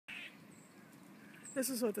This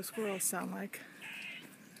is what the squirrels sound like.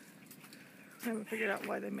 I haven't figured out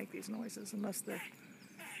why they make these noises unless they're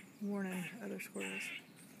warning other squirrels.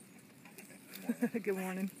 Good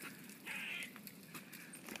morning.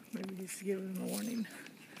 Maybe he's giving them a warning.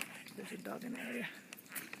 There's a dog in the area.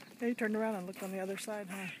 Yeah, he turned around and looked on the other side,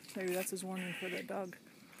 huh? Maybe that's his warning for that dog.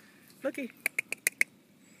 Looky.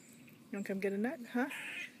 You want to come get a nut, huh?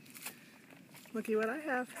 Looky what I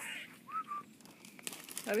have.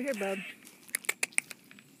 Over here, bub.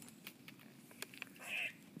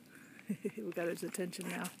 We got his attention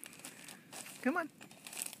now. Come on.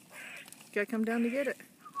 You gotta come down to get it.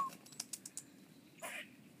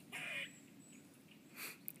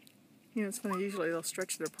 You know, it's funny, usually they'll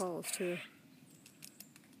stretch their paws too.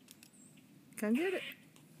 Come get it.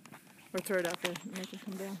 Or throw it out there and make it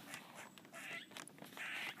come down.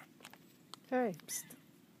 Hey, psst.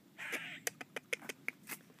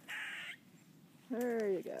 There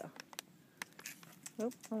you go.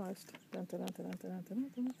 Oh, almost. Dun, dun, dun, dun, dun, dun,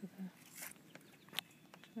 dun, dun, dun, dun.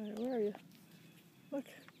 All right, where are you? Look.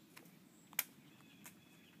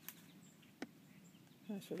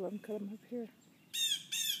 I should let him cut him up here.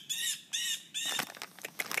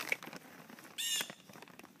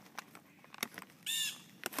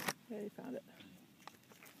 Yeah, he found it.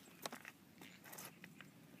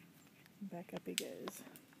 Back up he goes.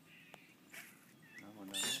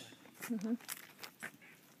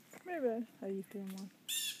 Maybe you've done one.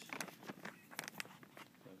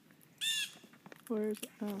 Where is it?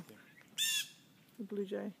 Oh, the blue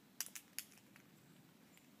jay.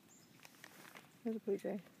 There's a blue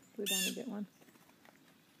jay. Flew down to get one.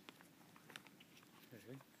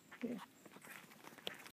 Yeah.